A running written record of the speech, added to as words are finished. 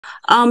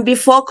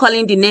Before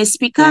calling the next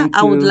speaker,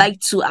 I would like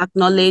to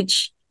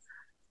acknowledge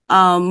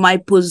my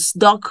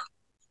postdoc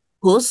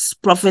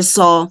host,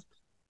 Professor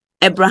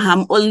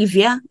Abraham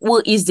Olivier,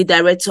 who is the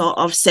director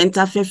of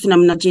Center for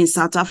Phenomenology in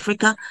South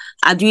Africa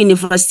at the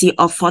University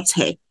of Fort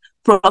Hare.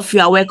 Prof,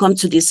 you are welcome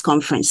to this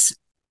conference.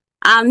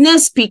 Our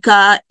next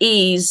speaker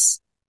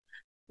is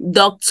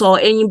Dr.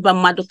 Enyimba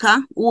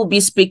Maduka, who will be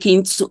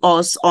speaking to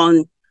us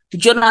on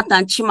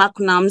Jonathan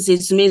Chimakonam's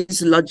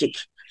Ezumezu logic,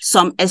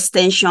 some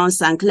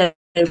extensions and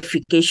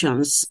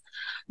clarifications.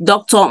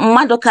 Dr.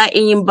 Maduka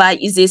Enyimba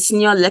is a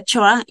senior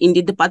lecturer in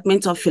the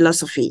Department of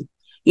Philosophy,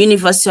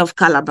 University of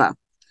Calabar.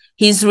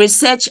 His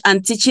research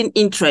and teaching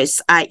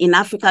interests are in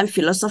African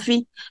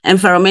philosophy,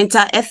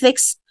 environmental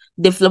ethics,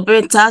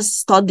 developmental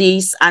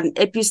studies, and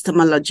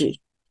epistemology.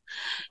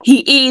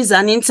 He is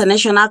an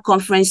international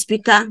conference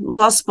speaker,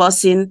 boss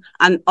person,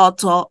 and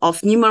author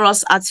of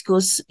numerous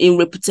articles in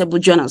reputable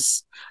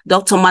journals.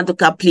 Dr.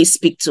 Maduka, please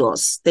speak to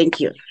us. Thank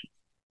you.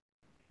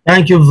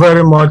 Thank you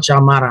very much,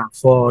 Amara,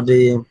 for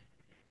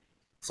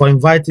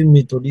inviting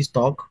me to this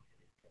talk.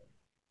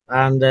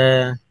 And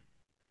I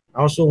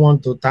also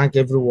want to thank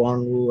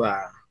everyone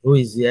who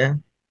is here.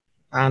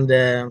 And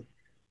the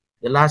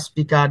last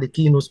speaker, the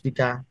keynote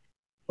speaker,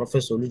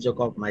 Professor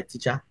Jacob, my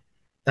teacher.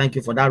 Thank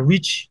you for that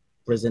rich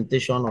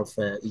presentation of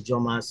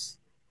Ijiomah's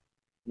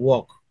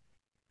work.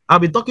 I'll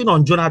be talking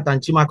on Jonathan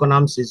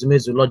Chimakonam's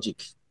Ezumezu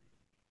logic,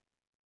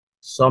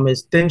 some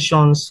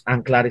extensions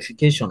and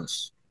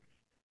clarifications.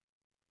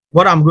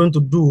 What I'm going to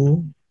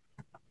do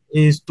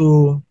is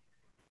to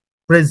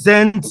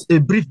present a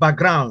brief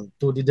background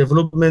to the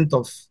development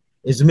of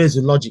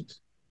Ezumezu logic.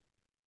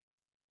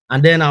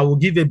 And then I will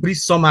give a brief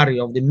summary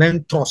of the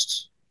main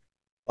thrust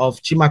of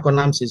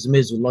Chimakonam's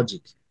Ezumezu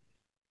logic.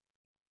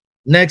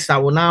 Next, I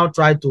will now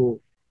try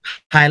to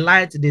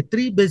highlight the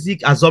three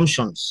basic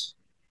assumptions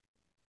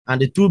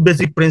and the two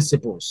basic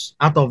principles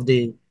out of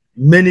the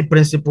many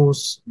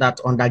principles that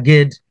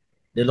undergird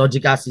the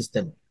logical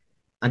system.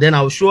 And then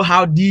I will show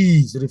how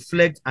these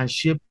reflect and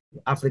shape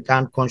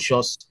African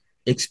conscious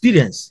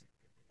experience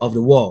of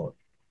the world.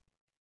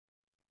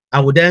 I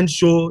will then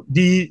show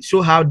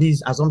how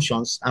these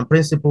assumptions and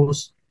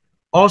principles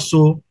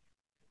also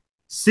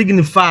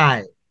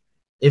signify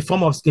a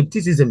form of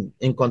skepticism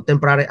in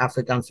contemporary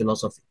African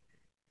philosophy.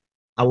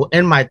 I will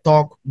end my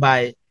talk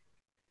by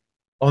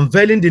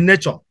unveiling the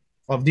nature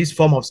of this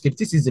form of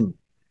skepticism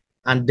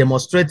and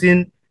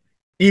demonstrating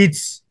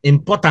its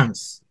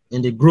importance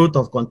in the growth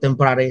of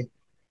contemporary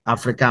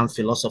African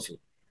philosophy.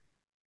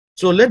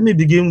 So let me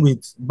begin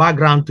with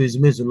background to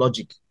Ezumezu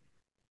logic.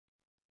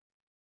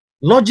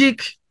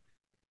 Logic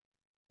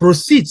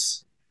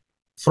proceeds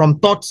from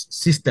thought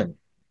system,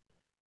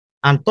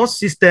 and thought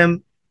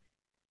system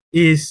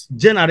is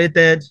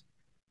generated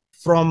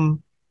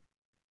from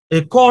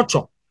a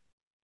culture.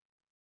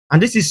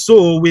 And this is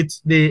so with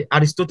the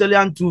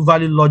Aristotelian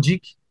two-value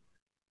logic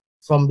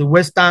from the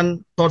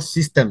Western thought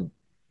system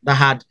that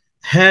had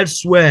held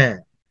sway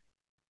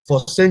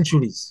for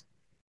centuries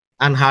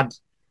and had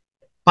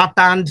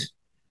patterned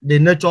the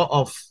nature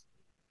of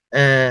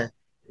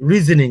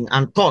reasoning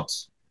and thought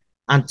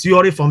and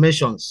theory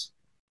formations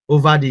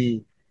over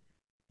the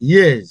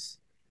years.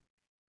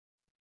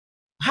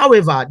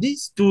 However,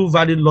 this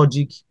two-value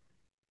logic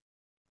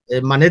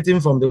emanating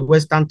from the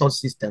Western thought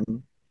system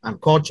and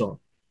culture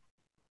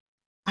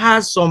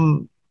has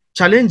some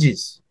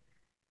challenges.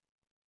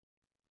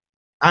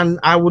 And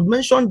I would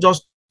mention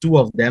just two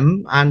of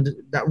them. And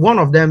that one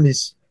of them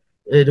is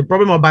the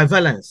problem of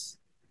bivalence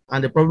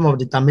and the problem of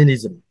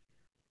determinism.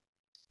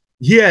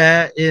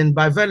 Here in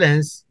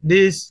bivalence,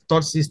 this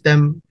thought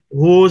system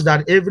holds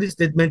that every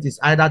statement is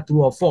either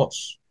true or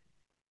false.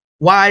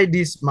 Why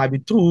this might be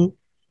true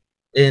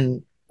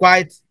in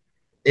quite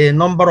a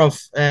number of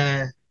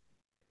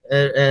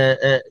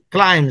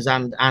climes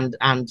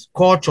and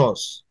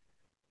cultures,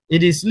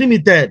 it is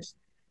limited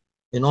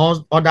in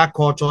all other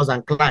cultures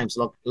and climes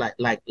like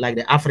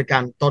the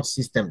African thought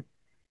system.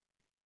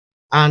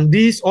 And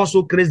this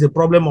also creates the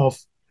problem of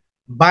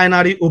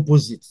binary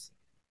opposites.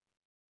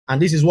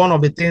 And this is one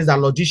of the things that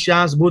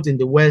logicians, both in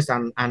the West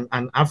and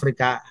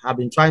Africa, have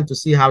been trying to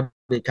see how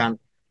they can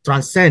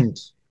transcend.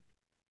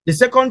 The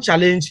second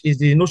challenge is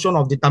the notion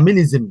of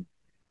determinism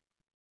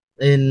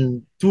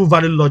in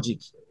two-value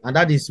logic. And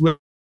that is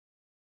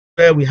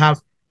where we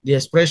have the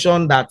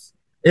expression that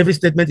every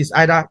statement is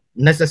either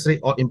necessary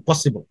or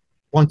impossible,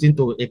 pointing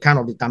to a kind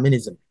of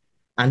determinism.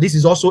 And this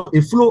is also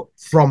a flow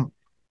from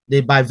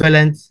the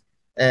bivalent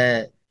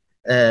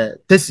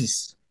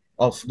thesis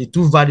of the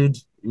two-valued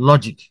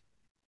logic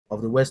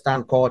of the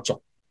Western culture.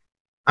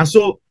 And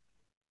so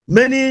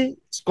many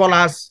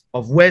scholars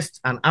of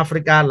West and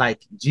Africa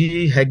like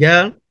G.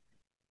 Hegel,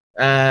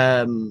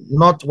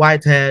 Not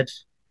Whitehead,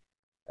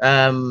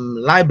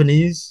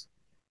 Leibniz,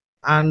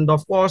 and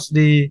of course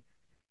the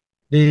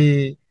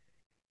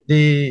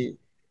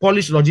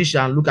Polish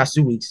logician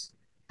Łukasiewicz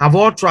have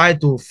all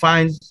tried to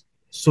find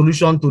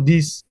solution to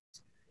this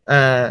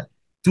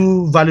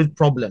two-value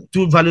problem,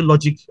 two-value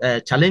logic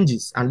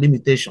challenges and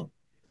limitation.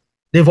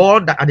 They've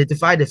all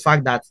identified the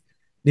fact that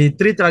the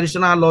three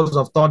traditional laws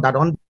of thought that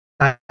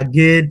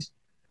undergird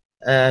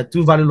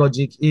two-value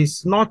logic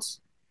is not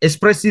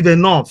expressive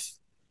enough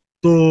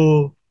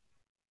to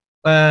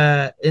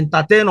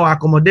entertain or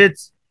accommodate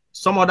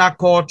some other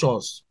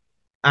cultures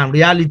and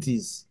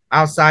realities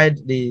outside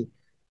the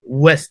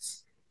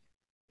West,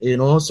 you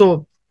know.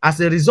 So as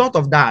a result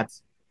of that,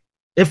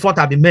 effort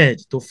have been made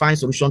to find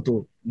solution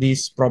to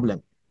this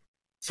problem.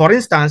 For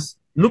instance,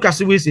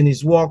 Lucas Lewis in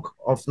his work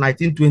of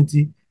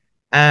 1920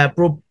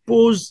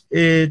 proposed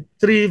a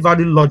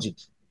three-value logic,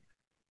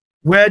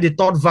 where the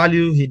third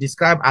value he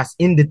described as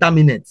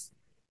indeterminate,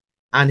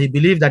 and he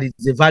believed that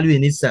it's a value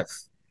in itself.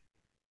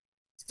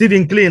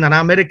 Stephen Klein, an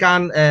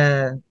American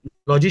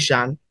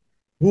logician,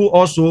 who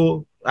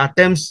also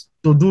attempts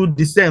to do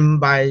the same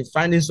by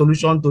finding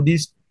solution to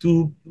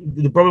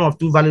the problem of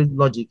two-value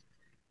logic,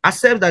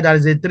 accepts that there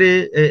is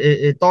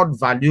a third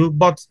value,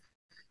 but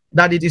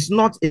that it is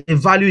not a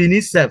value in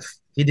itself.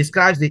 He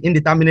describes the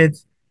indeterminate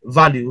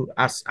value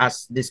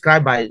as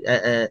described by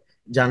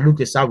Jean-Luc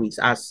Sawis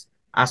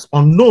as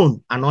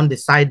unknown and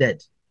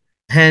undecided.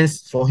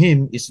 Hence, for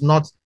him, it's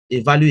not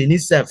a value in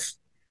itself.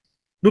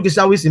 Lucas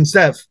Sawis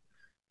himself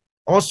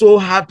also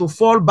had to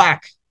fall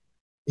back.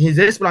 His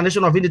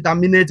explanation of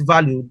indeterminate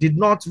value did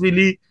not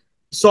really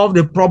solve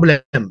the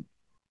problem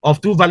of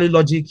two-value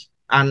logic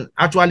and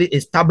actually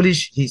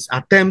establish his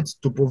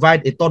attempt to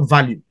provide a third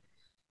value,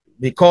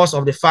 because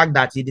of the fact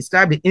that he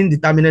described the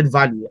indeterminate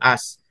value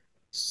as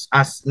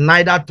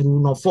neither true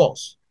nor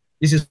false.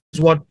 This is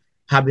what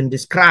have been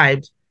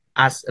described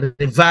as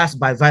reverse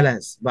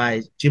bivalence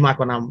by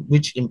Chimakonam,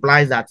 which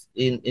implies that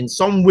in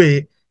some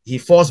way he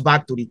falls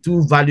back to the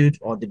two-valued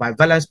or the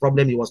bivalence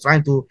problem he was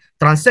trying to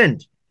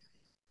transcend.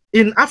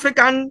 In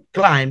African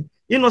climb,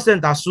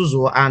 Innocent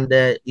Asouzu and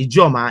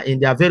Ijiomah in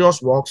their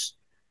various works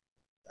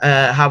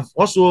have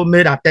also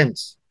made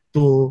attempts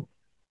to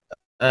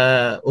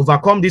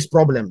overcome this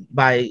problem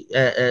by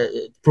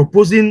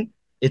proposing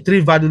a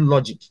three-value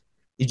logic.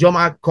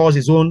 Ijiomah calls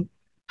his own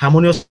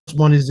harmonious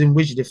monism,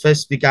 which the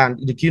first speaker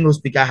and the keynote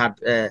speaker had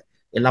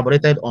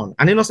elaborated on.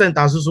 And Innocent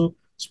Asouzu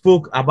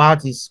spoke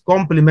about his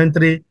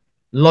complementary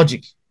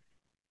logic.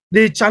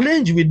 The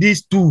challenge with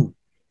these two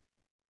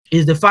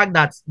is the fact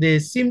that they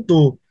seem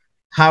to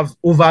have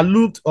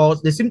overlooked, or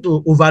they seem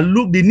to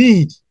overlook the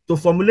need to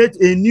formulate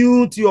a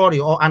new theory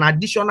or an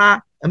additional,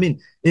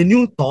 a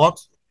new thought,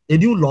 a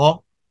new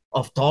law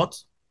of thought,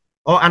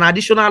 or an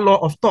additional law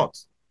of thought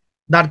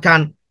that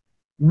can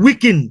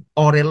weaken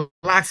or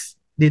relax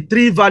the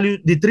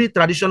three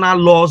traditional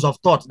laws of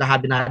thought that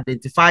have been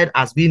identified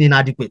as being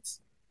inadequate.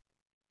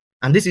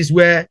 And this is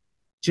where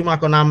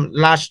Chimakonam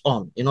latched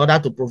on in order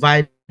to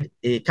provide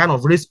a kind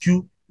of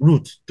rescue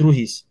route through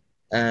his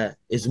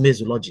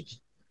Ezumezu logic.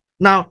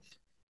 Now,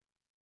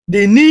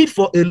 the need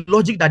for a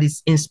logic that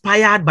is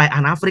inspired by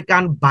an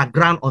African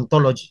background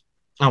ontology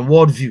and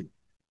worldview,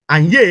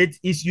 and yet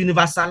is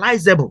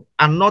universalizable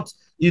and not,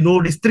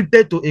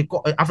 restricted to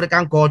a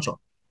African culture,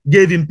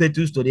 gave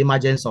impetus to the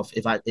emergence of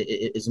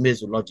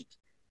Ezumezu logic.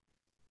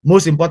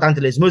 Most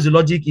importantly, Ezumezu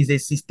logic is a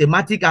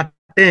systematic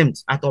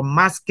attempt at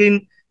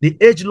unmasking the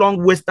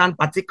age-long Western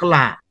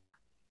particular,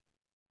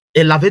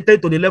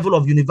 elevated to the level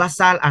of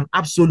universal and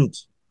absolute,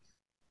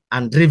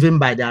 and driven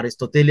by the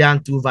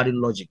Aristotelian two-value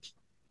logic,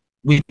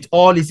 with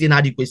all its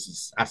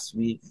inadequacies, as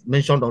we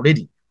mentioned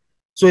already.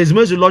 So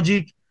Ezumezu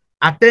logic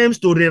attempts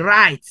to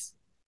rewrite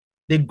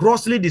the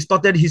grossly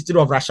distorted history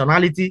of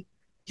rationality,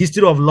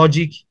 history of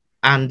logic,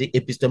 and the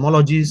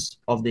epistemologies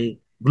of the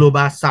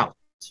global South.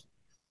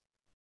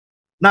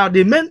 Now,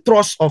 the main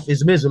thrust of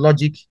Ezumezu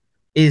logic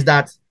is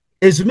that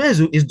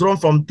Ezumezu is drawn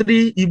from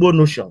three Igbo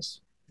notions,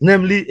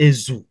 namely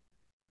Ezu,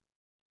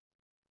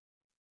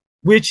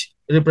 which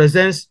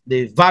represents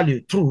the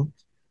value truth,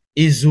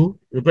 Izu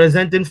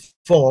representing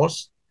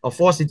false or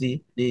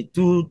falsity, the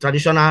two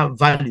traditional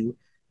value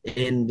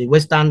in the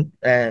Western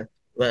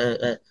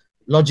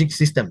logic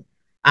system,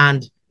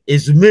 and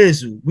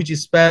Ezumezu, which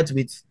is spelled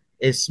with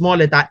a small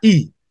letter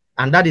E,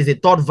 and that is a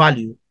third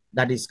value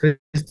that is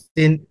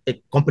creating a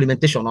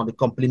complementation or the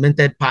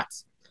complemented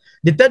parts.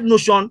 The third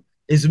notion,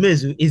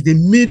 Ezumezu, is the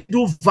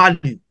middle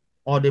value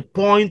or the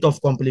point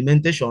of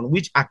complementation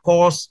which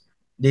occurs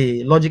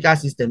the logical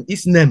system.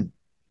 Its name,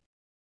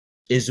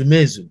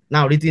 Ezumezu,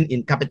 now written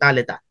in capital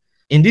letter.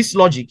 In this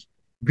logic,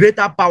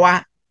 greater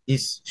power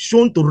is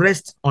shown to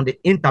rest on the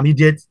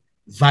intermediate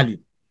value.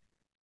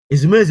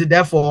 Ezumezu,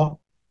 therefore,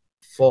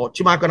 for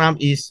Chimakonam,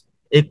 is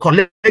a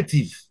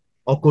collective,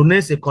 or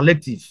connotes a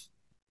collective,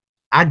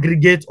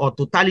 aggregate or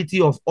totality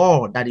of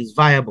all that is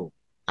viable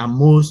and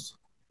most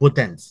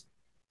potent.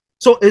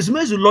 So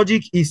Ezumezu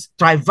logic is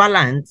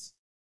trivalent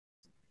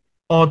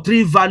or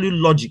three-value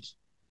logic,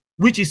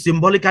 which is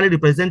symbolically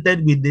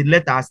represented with the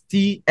letters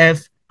T,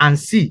 F, and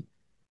C.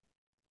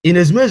 In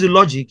Ezumezu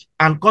logic,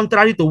 and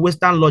contrary to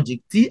Western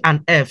logic, T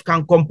and F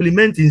can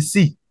complement in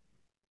C,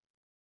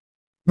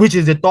 which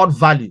is the third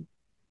value.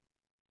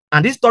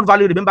 And this third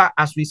value, remember,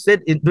 as we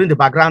said during the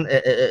background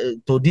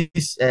to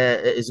this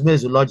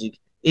Ezumezu logic,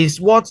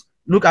 is what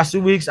Lucas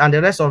Lewis and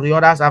the rest of the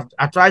others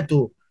have tried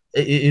to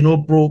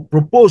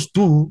propose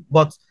to,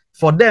 but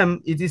for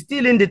them, it is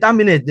still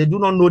indeterminate. They do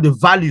not know the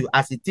value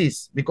as it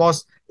is,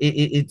 because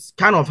it's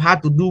kind of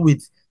hard to do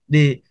with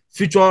the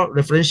future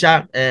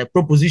referential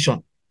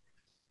proposition.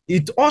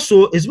 It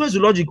also,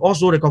 Ezumezu logic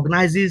also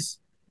recognizes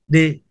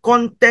the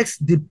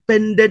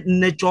context-dependent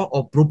nature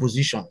of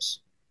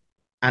propositions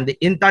and the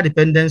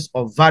interdependence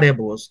of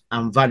variables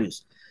and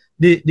values.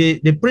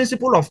 The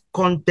principle of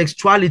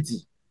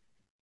contextuality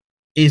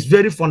is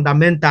very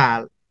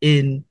fundamental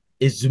in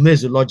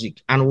Ezumezu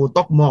logic, and we'll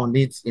talk more on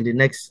it in the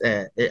next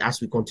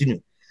as we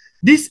continue.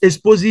 This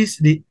exposes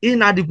the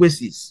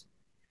inadequacies.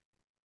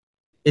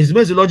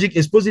 Ezumezu logic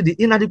exposes the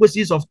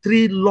inadequacies of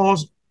three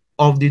laws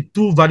of the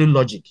two-value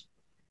logic,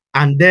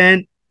 and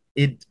then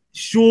it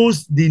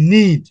shows the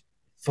need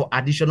for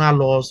additional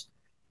laws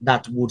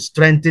that would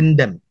strengthen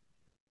them.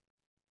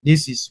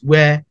 This is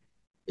where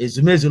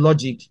Ezumezu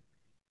logic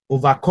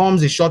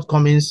overcomes the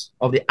shortcomings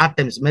of the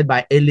attempts made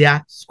by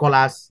earlier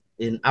scholars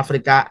in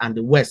Africa and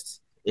the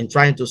West in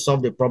trying to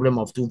solve the problem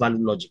of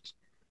two-value logic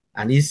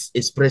and its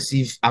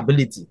expressive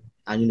ability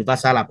and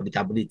universal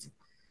applicability.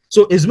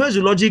 So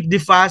Ezumezu logic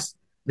differs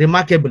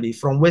remarkably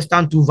from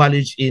Western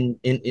two-value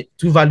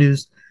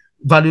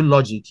value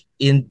logic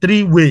in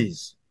three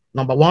ways.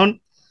 Number one,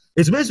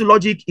 Ezumezu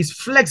logic is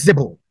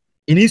flexible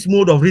in its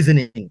mode of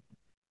reasoning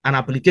and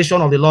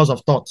application of the laws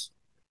of thought,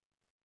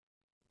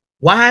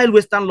 while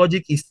Western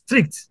logic is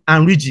strict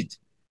and rigid,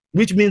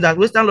 which means that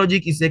Western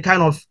logic is a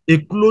kind of a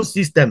closed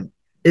system,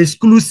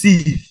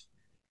 exclusive,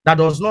 that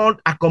does not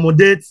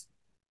accommodate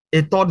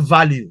a thought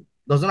value,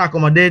 does not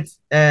accommodate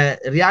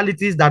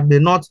realities that may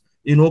not,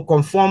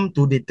 conform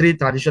to the three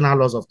traditional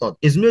laws of thought.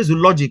 Ezumezu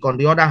logic, on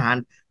the other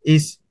hand,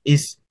 is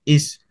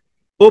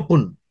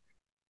open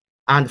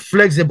and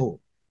flexible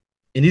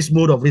in its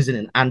mode of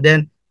reasoning, and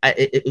then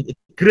it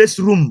creates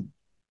room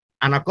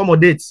and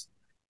accommodates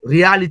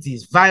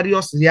realities,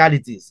 various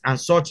realities, and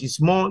such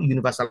is more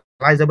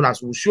universalizable,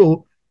 as we'll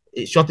show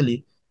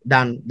shortly,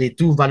 than the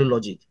two-value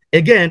logic.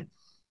 Again,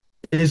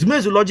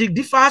 Ezumezu logic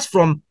differs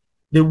from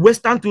the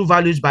Western two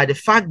values by the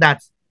fact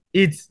that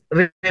it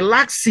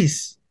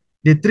relaxes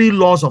the three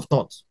laws of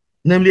thought,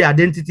 namely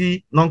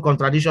identity,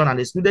 non-contradiction,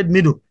 and excluded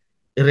middle.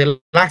 It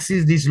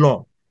relaxes this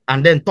law.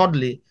 And then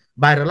thirdly,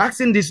 by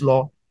relaxing this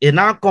law, it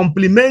now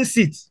complements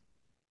it.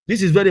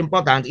 This is very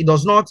important. It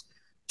does not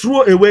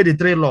throw away the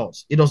three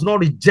laws. It does not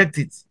reject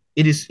it.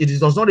 It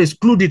does not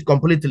exclude it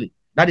completely.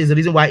 That is the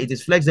reason why it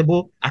is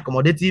flexible,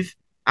 accommodative,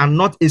 and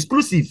not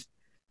exclusive.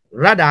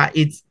 Rather,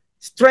 it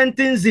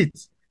strengthens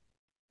it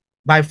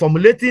by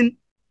formulating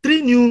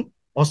three new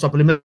or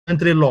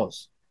supplementary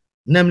laws,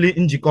 namely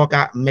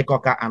Njikoka,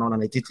 Mekoka, and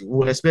Onanetiti. We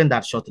will explain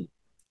that shortly.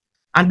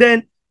 And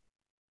then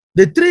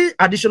the three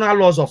additional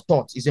laws of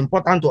thought is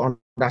important to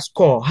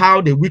underscore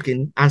how they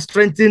weaken and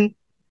strengthen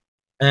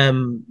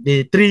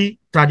the three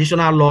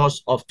traditional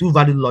laws of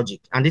two-value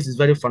logic. And this is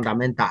very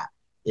fundamental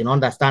in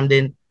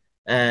understanding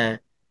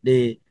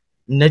the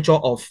nature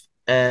of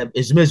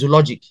Ezumezu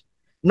logic.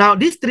 Now,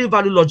 these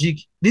three-value logic,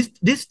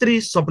 these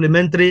three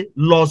supplementary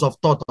laws of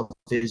thought of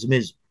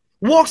Ezumezu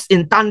works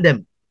in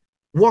tandem,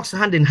 works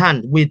hand in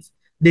hand with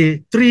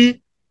the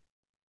three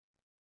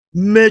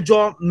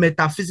major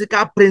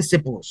metaphysical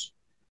principles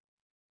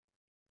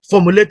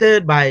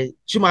formulated by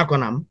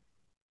Chimakonam,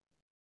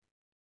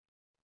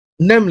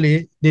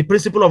 namely the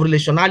principle of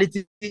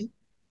relationality,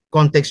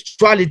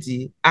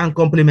 contextuality, and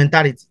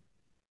complementarity.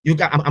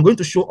 I'm going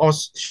to show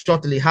us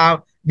shortly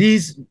how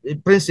these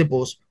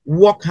principles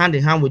work hand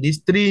in hand with these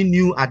three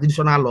new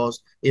additional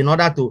laws in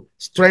order to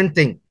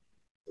strengthen,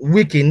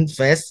 weaken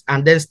first,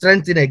 and then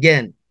strengthen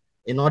again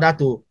in order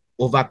to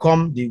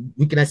overcome the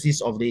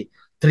weaknesses of the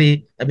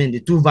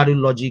the two-value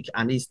logic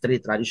and these three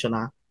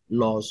traditional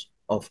laws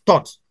of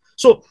thought.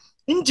 So,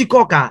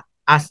 Njikoka,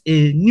 as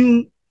a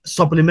new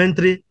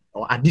supplementary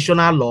or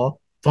additional law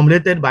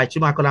formulated by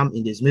Chimakonam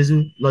in the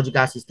Ezumezu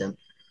logical system,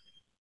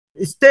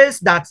 it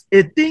states that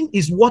a thing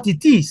is what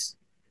it is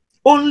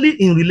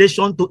only in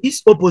relation to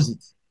its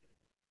opposite.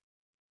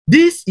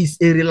 This is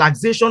a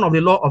relaxation of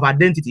the law of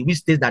identity, which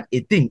states that a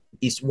thing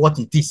is what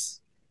it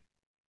is.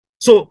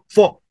 So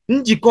for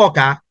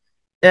Njikoka,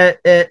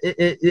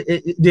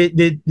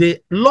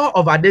 the law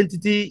of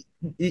identity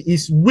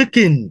is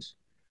weakened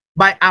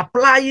by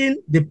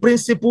applying the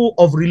principle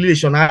of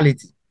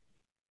relationality,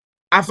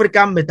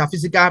 African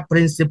metaphysical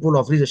principle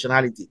of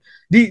relationality.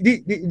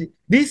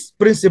 This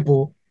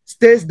principle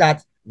states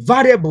that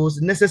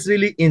variables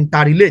necessarily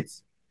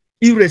interrelate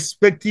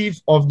irrespective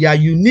of their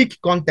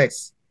unique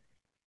context,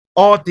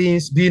 all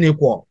things being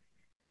equal,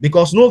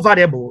 because no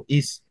variable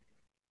is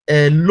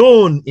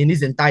alone in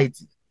its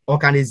entirety or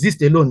can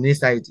exist alone in its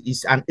entirety.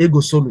 It's an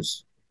ego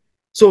solus.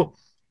 So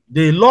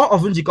the law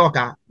of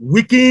Njikoka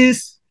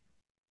weakens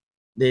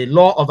the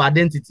law of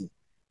identity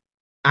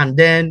and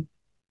then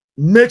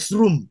makes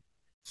room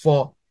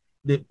for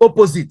the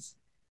opposite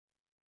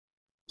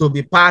to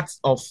be part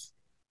of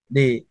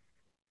the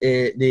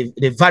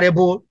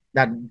variable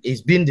that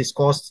is being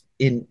discussed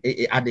at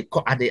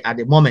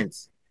the moment.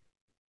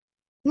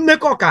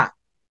 Mekoka,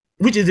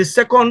 which is the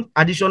second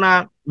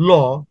additional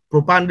law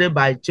propounded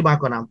by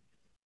Chimakonam,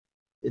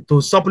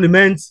 to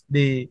supplement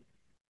the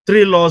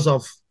three laws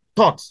of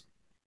thought,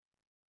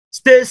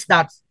 states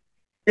that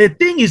a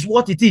thing is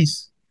what it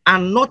is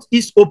and not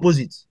its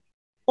opposite,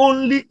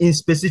 only in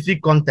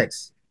specific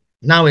context.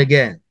 Now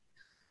again,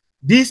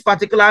 this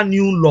particular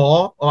new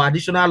law or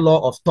additional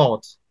law of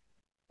thought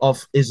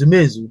of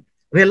Ezumezu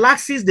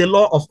relaxes the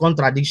law of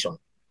contradiction,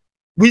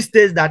 which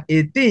states that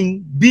a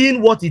thing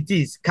being what it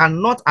is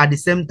cannot at the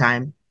same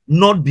time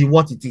not be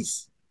what it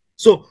is.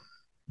 So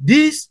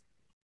this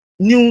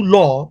new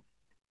law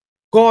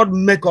called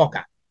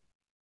Mekoka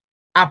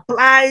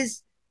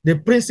applies the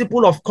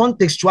principle of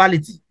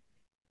contextuality,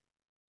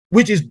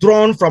 which is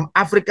drawn from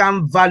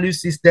African value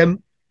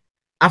system,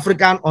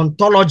 African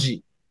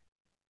ontology,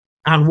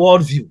 and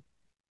worldview,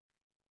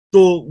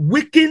 to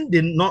weaken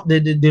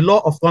the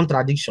law of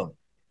contradiction,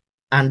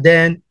 and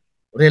then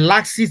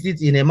relaxes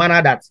it in a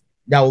manner that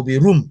there will be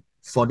room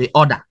for the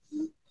other.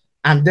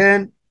 And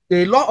then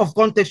the law of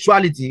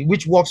contextuality,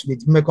 which works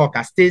with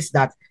Mekoka, states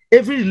that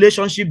every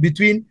relationship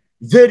between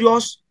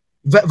various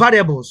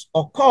variables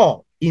occur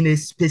in a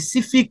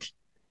specific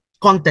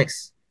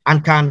context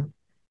and can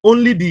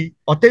only be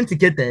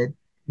authenticated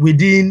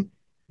within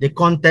the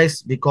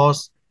context,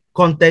 because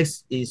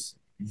context is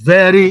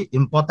very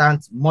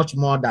important, much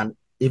more than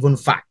even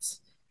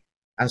facts.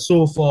 And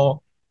so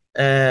for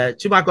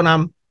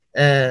Chimakonam,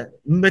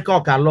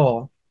 Mekoka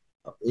law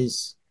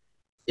is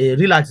a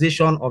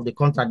relaxation of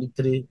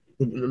the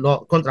law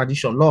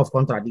of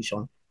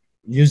contradiction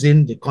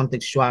using the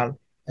contextual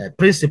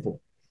principle.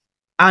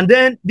 And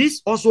then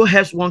this also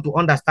helps one to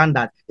understand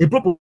that a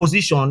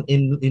proposition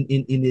in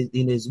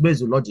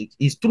Ezumezu logic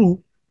is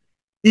true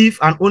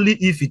if and only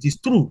if it is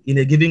true in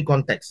a given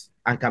context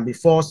and can be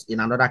false in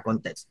another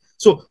context.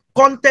 So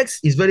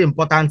context is very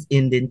important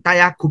in the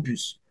entire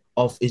corpus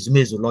of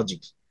Ezumezu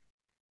logic.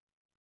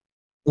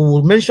 We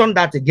will mention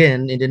that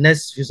again in the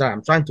next few slides.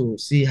 I'm trying to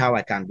see how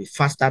I can be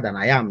faster than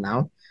I am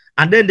now.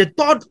 And then the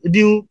third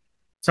new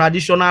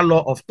traditional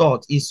law of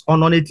thought is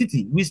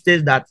ononetiti, which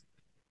states that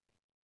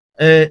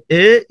A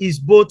is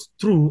both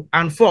true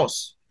and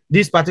false.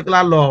 This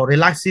particular law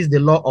relaxes the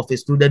law of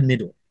excluded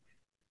middle,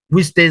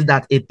 which states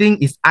that a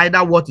thing is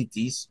either what it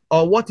is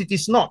or what it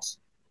is not,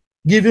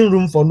 giving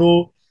room for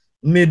no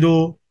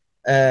middle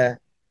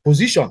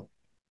position,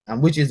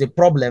 and which is the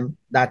problem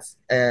that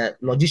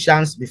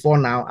logicians before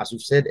now, as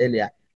we've said earlier,